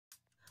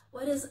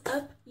What is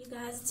up, you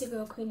guys? It's your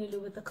girl Queen Lulu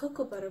with the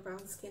cocoa butter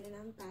brown skin, and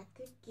I'm back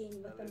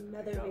again with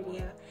another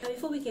video. Now,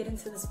 before we get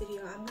into this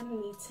video, I'm gonna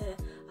need to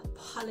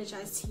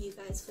apologize to you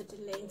guys for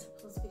delaying to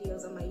post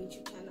videos on my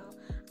YouTube channel.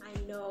 I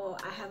know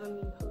I haven't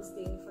been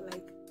posting for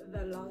like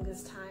the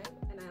longest time,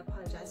 and I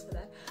apologize for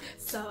that.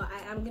 So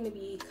I am gonna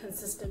be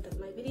consistent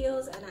with my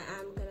videos, and I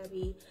am gonna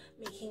be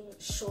making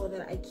sure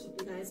that I keep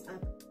you guys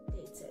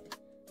updated.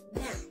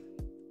 Now,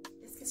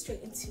 let's get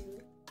straight into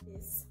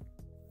this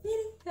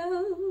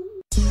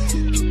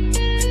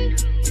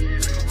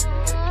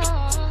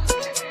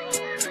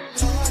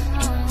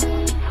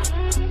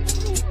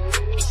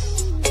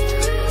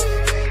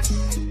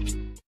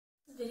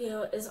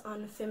video. Is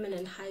on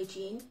feminine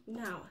hygiene.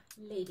 Now,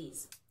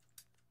 ladies,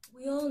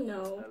 we all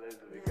know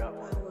that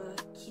our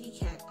kitty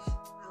cat,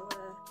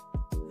 our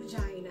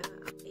vagina,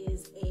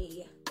 is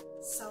a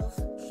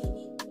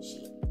self-cleaning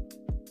machine,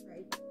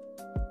 right?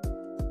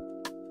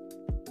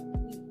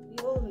 We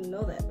all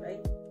know that,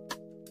 right?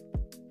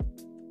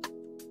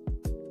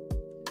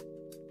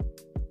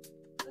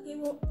 Okay,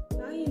 well,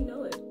 now you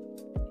know it.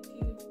 If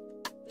you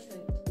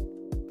didn't,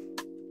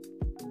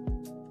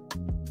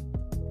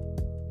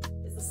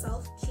 it's a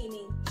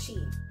self-cleaning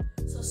machine.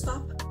 So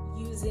stop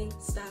using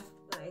stuff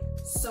like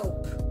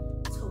soap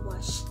to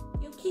wash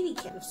your kitty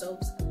cat.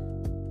 Soaps,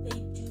 they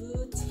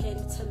do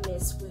tend to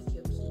mess with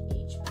your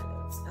pH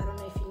balance. I don't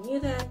know if you knew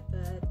that,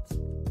 but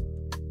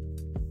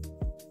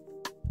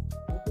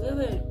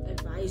whoever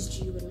advised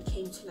you when it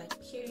came to like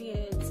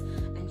periods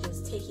and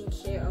just taking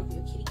care of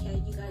your kitty cat,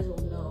 you guys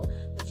will know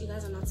that you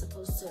guys are not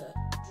supposed to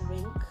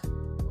drink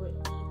or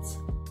eat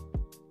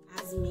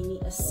as many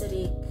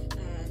acidic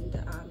and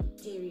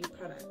dairy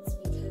products,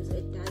 because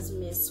it does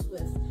mess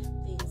with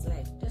things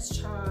like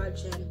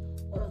discharge and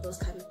all of those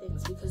kind of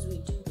things, because we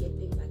do get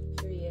things like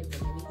periods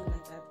and everything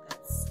like that.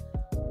 That's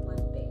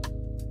one thing.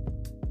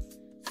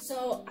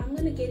 So I'm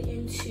gonna get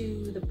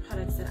into the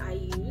products that I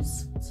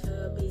use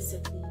to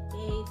basically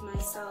bathe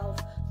myself.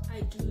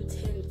 I do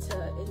tend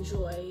to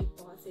enjoy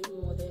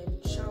bathing more than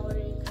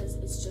showering because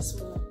it's just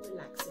more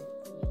relaxing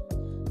for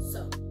me.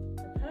 So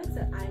the products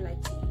that I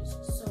like to use,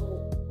 so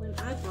when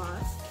I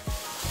bath,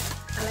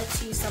 I like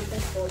to use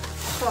something called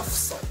grof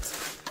salt.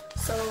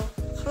 So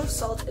grof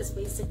salt is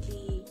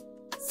basically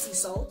sea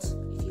salt,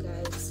 if you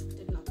guys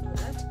did not know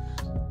that.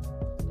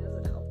 Does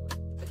it help?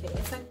 Okay,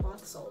 it's like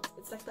bath salt.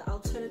 It's like the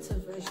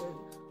alternative version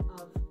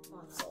of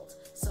bath salt.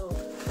 So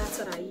that's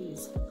what I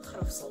use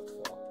grof salt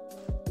for.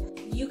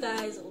 You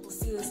guys will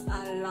see this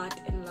a lot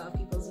in a lot of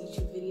people's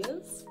YouTube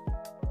videos.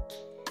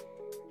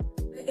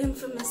 The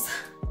infamous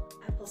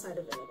apple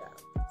cider vinegar.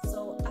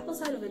 So apple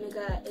cider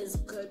vinegar is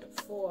good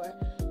for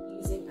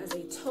using as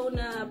a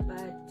toner,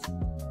 but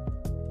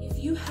if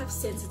you have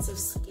sensitive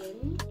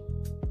skin,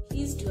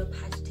 please do a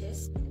patch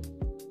test.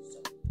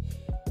 So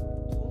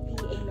don't be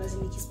a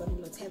Lazimiki spot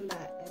in September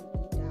and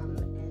be dumb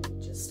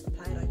and just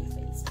apply it on your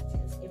face,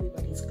 because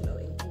everybody's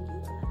glowing and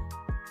you wanna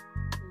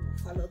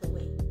follow the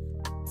way.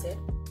 That's it.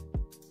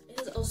 It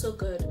is also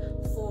good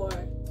for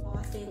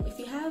bathing. If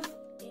you have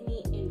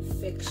any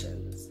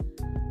infections,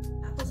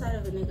 apple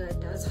cider vinegar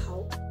does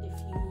help. If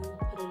you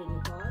put it in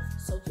your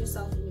bath, soak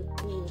yourself in your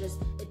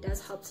it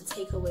does help to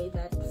take away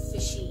that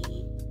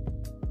fishy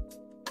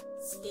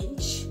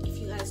stench, if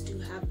you guys do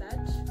have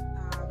that.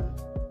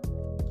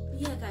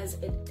 Yeah guys,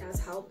 it does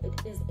help.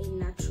 It is a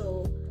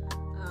natural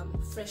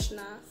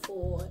freshener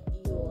for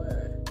your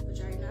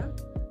vagina.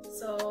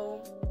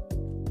 So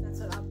that's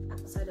what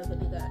apple cider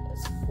vinegar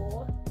is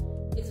for.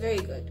 It's very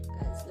good,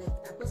 guys.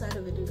 Like, apple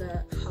cider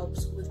vinegar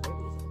helps with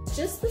everything. It's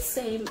just the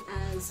same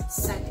as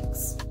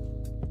Sanex,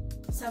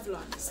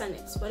 Savlon,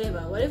 Sanex,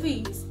 whatever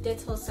you use,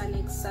 Dettol,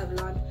 Sanex,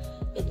 Savlon,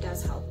 it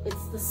does help.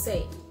 It's the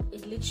same.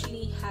 It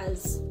literally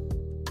has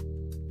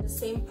the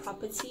same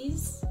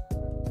properties.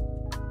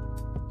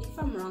 If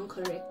I'm wrong,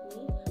 correct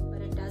me,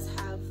 but it does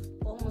have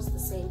almost the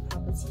same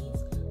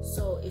properties.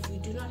 So if you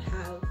do not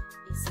have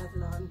a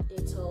Savlon,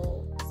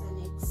 Dettol,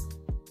 Sanex,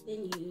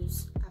 then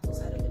use apple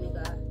cider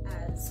vinegar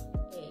as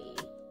a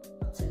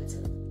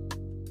alternative.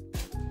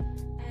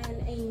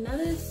 And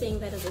another thing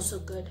that is also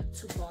good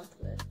to bath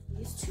with,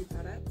 these two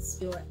products,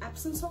 your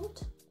Epsom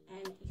salt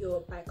and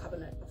your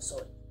bicarbonate of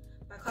soda.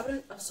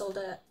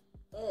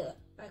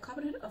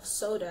 Bicarbonate of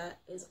soda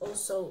is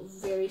also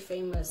very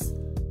famous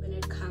when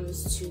it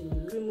comes to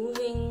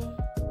removing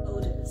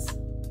odors,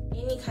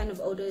 any kind of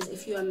odors.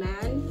 If you're a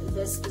man,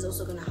 this is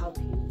also going to help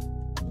you.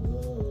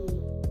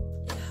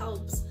 It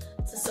helps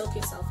to soak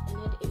yourself in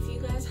it. If you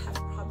guys have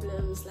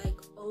problems like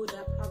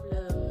odor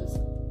problems,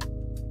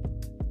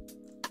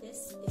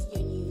 this is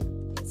your new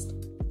best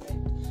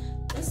friend.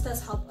 This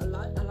does help a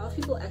lot. A lot of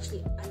people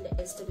actually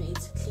underestimate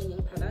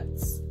cleaning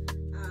products,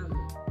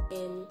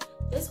 and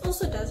this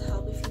also does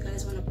help if you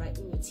guys want to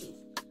brighten your teeth.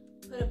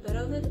 Put a bit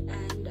of it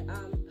and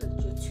put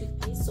your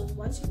toothpaste. So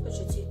once you put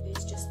your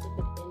toothpaste, just dip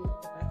it in the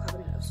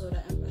bicarbonate of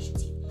soda and brush your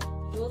teeth.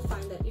 You will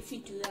find that if you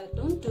do that,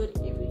 don't do it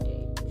every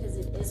day because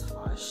it is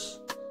harsh.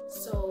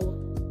 So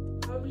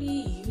probably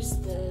use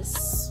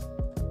this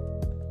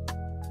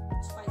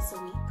twice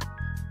a week.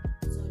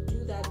 So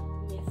do that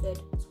method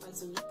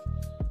twice a week.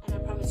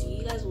 promise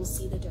you guys will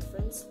see the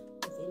difference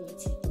within your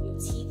teeth. Your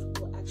teeth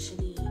will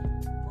actually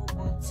go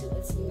back to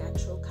its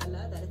natural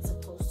color that it's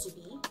supposed to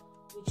be,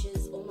 which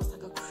is almost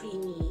like a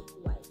creamy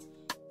white.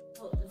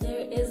 So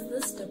there is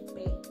this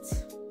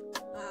debate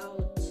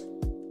about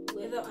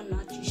whether or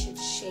not you should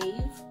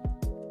shave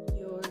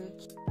your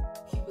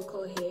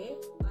cuticle hair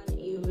on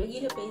a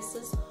regular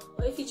basis,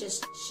 or if you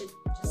just should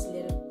let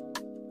it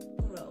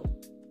grow.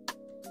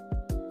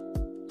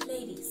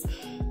 Ladies,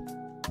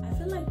 I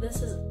feel like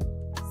this is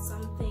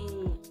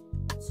something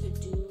to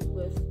do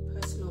with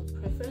personal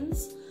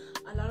preference.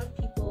 A lot of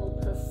people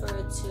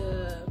prefer to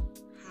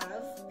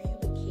have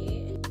pubic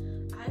hair,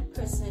 and I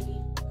personally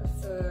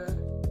prefer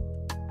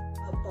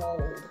a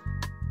bald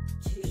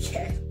pubic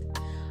hair,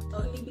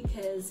 only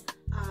because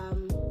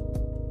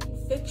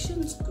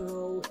infections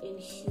grow in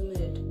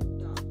humid,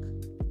 dark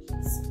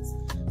places.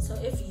 So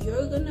if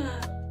you're gonna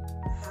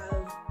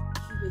have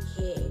pubic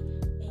hair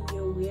and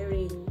you're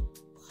wearing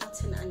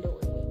cotton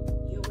underwear,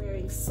 you're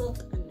wearing silk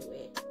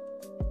underwear,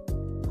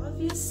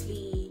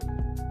 obviously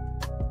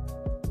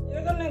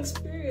you're gonna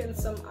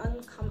experience some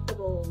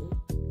uncomfortable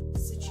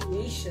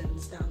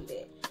situations down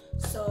there.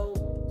 So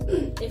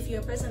if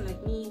you're a person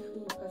like me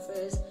who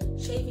prefers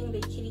shaving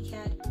the kitty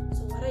cat,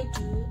 so what I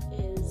do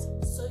is,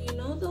 so you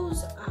know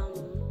those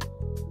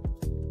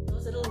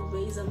little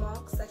razor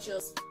marks that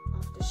you're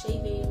after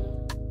shaving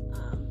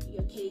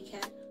your kitty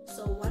cat.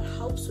 So what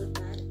helps with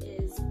that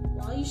is,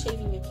 while you're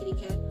shaving your kitty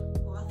cat,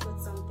 bath with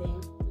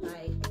something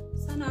like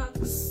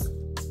Sanox.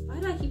 Why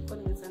do I keep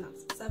calling it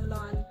Sanox?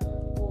 Savlon,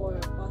 or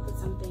bath with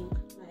something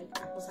like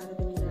apple cider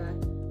vinegar.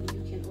 You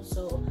can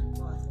also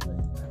bath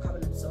with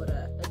bicarbonate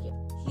soda. Again,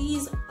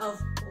 please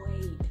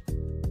avoid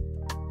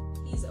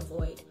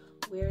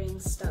wearing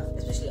stuff,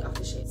 especially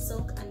aftershave,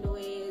 silk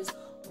underwears,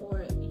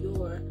 or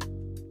your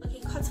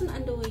cotton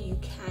underwear. You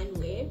can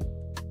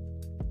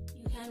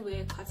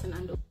wear cotton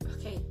underwear.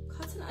 Okay,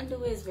 cotton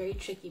underwear is very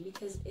tricky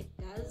because it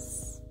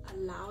does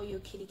allow your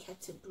kitty cat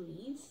to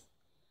breathe.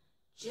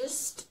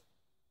 Just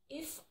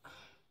if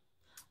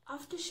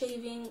after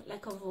shaving,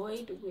 like,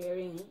 avoid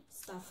wearing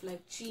stuff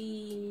like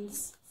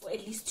jeans for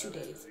at least 2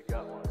 days.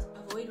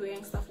 Avoid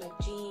wearing stuff like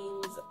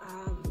jeans,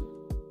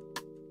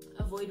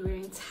 avoid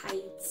wearing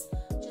tights.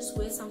 Just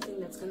wear something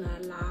that's gonna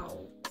allow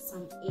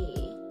some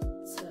air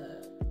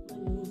to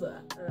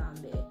maneuver around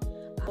there.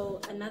 So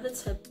another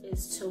tip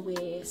is to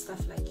wear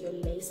stuff like your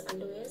lace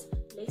underwears.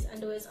 Lace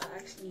underwears are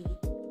actually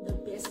the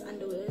best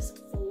underwears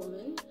for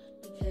women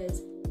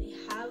because they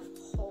have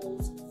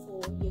holes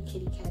for your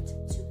kitty cat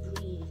to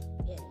breathe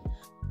in.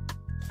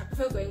 I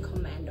prefer going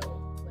commando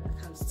when it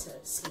comes to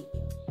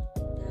sleeping.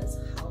 It does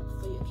help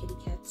for your kitty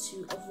cat to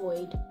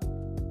avoid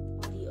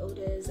body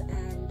odors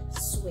and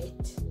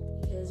sweat,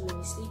 because when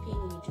you're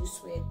sleeping you do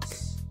sweat.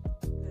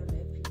 I don't know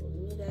if people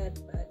knew that,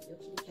 but your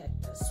kitty cat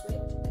does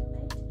sweat at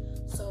night.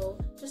 So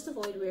just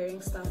avoid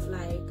wearing stuff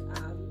like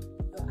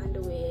your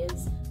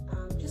underwears.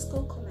 Just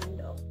go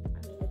commando. I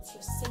mean, it's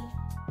your safe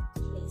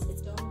place.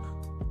 It's, don't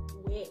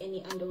wear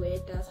any underwear.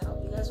 It does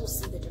help. You guys will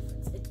see the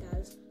difference. It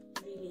does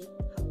really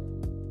help.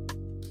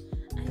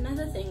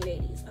 Another thing,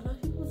 ladies, a lot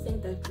of people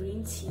think that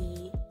green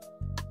tea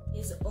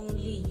is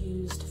only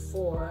used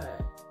for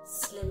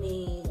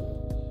slimming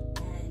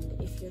and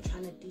if you're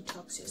trying to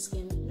detox your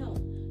skin. No,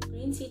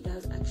 green tea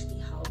does actually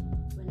help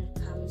when it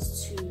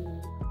comes to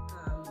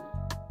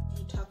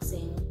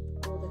detoxing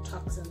all the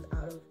toxins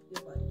out of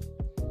your body.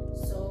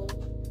 So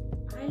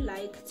I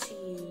like to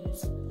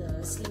use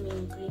the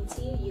slimming green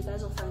tea. You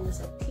guys will find this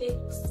at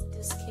Clicks,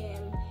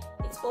 Discam.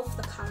 It's off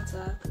the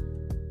counter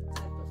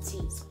type of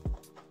teas.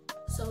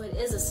 So it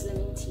is a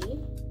slimming tea.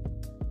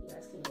 You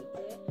guys can read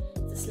there.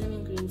 It's a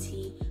slimming green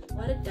tea.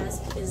 What it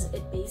does is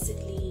it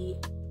basically,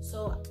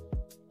 so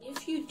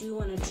if you do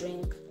want to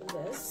drink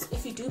this,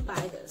 if you do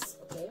buy this,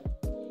 okay,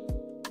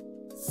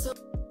 so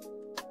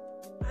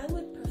I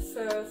would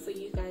prefer for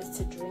you guys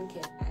to drink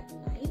it at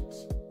night.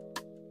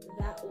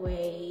 That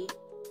way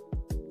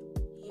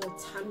your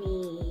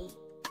tummy,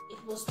 it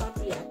will start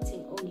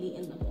reacting only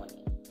in the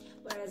morning.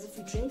 Whereas if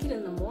you drink it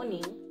in the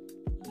morning,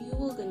 you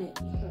will gonna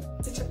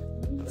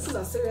this is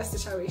a serious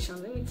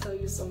situation. Let me tell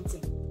you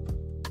something.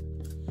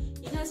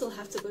 You guys will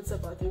have to go to the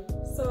bathroom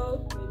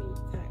so many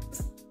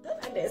times.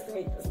 Don't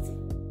underestimate this tea.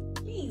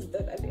 Please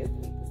don't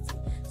underestimate this tea.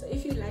 So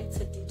if you like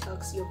to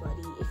detox your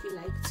body, if you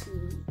like to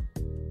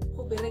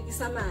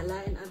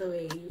in other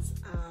ways,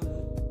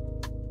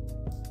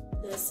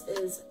 this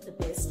is the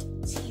best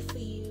tea for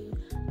you.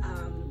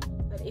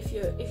 But if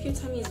your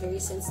tummy is very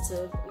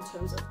sensitive in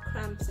terms of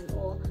cramps and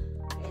all,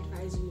 I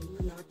advise you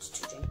not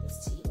to drink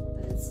this tea,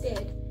 but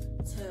instead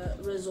to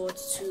resort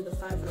to the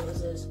 5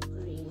 Roses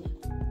green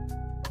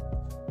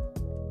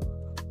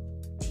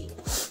tea.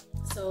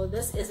 So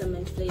this is a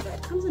mint flavor.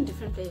 It comes in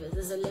different flavors.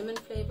 There's a lemon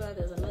flavor,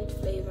 there's a mint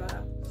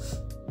flavor,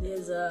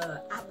 there's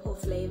a apple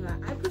flavor.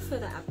 I prefer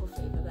the apple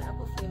flavor. The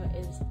apple flavor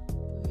is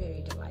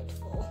very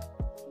delightful.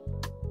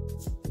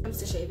 When it comes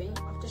to shaving,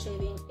 after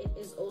shaving, it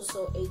is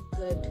also a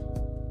good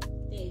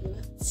thing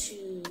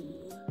to,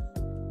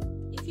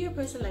 if you're a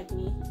person like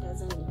me who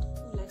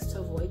likes to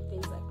avoid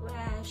things like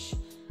rash,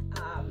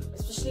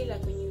 especially especially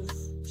like when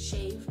you've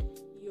shaved,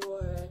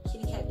 your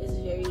kitty cat is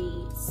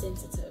very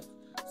sensitive.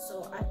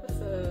 So I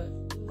prefer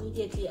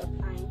immediately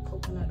applying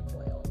coconut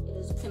oil.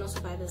 You can also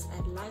buy this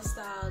at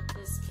Lifestyle,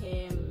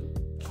 Discam,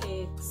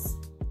 Clicks.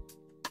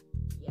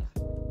 Yeah.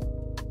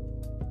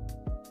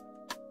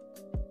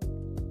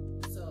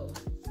 So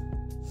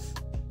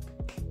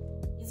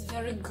it's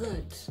very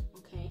good.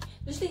 Okay,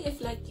 especially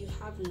if like you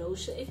have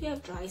lotion, if you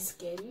have dry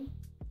skin.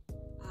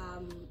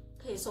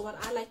 Okay, so what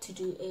I like to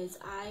do is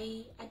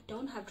I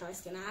don't have dry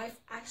skin. I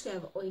actually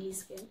have oily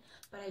skin,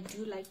 but I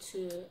do like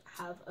to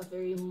have a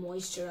very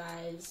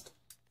moisturized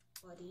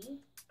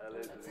body.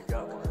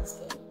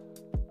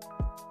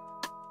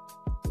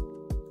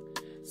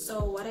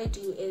 So what I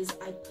do is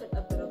I put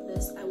a bit of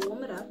this, I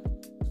warm it up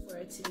for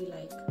it to be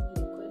like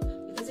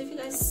liquid, because if you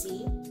guys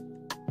see,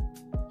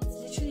 it's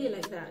literally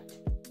like that.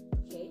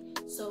 Okay,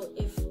 so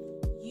if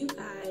you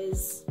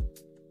guys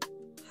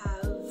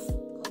have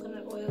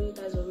coconut oil, you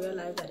guys will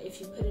realize that if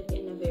you put it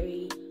in a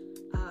very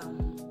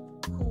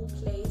cool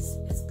place,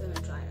 it's gonna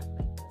dry up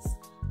like this,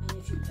 and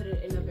if you put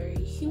it in a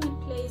very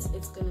humid place,